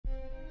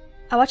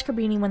I watched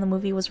Cabrini when the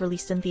movie was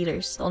released in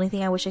theaters. The only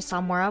thing I wish I saw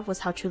more of was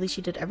how truly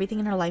she did everything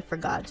in her life for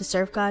God, to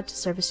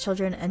serve His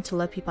children, and to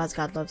love people as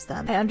God loves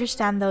them. I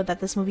understand though that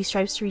this movie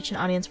strives to reach an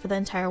audience for the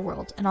entire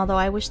world, and although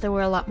I wish there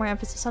were a lot more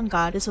emphasis on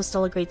God, this was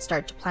still a great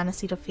start to plant a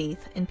seed of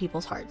faith in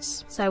people's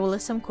hearts. So I will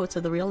list some quotes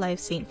of the real-life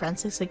Saint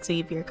Francis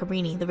Xavier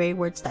Cabrini, the very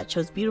words that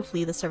shows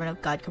beautifully the servant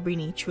of God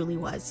Cabrini truly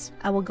was.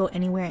 I will go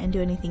anywhere and do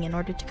anything in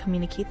order to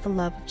communicate the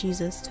love of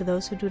Jesus to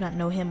those who do not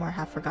know him or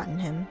have forgotten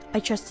him.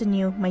 I trust in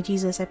you, my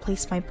Jesus. I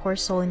place my poor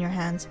soul in your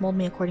hands. Mold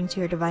me according to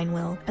your divine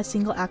will. A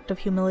single act of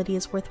humility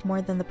is worth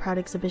more than the proud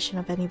exhibition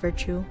of any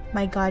virtue.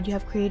 My God, you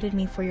have created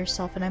me for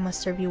yourself, and I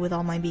must serve you with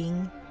all my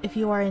being. If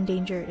you are in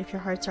danger, if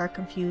your hearts are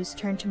confused,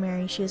 turn to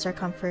Mary. She is our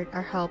comfort,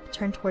 our help.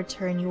 Turn towards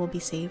her and you will be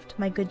saved.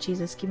 My good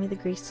Jesus, give me the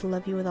grace to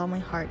love you with all my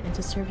heart and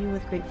to serve you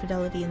with great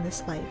fidelity in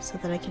this life, so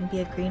that I can be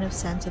a grain of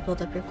sand to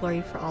build up your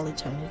glory for all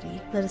eternity.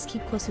 Let us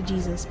keep close to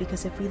Jesus,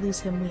 because if we lose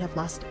him, we have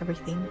lost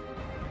everything.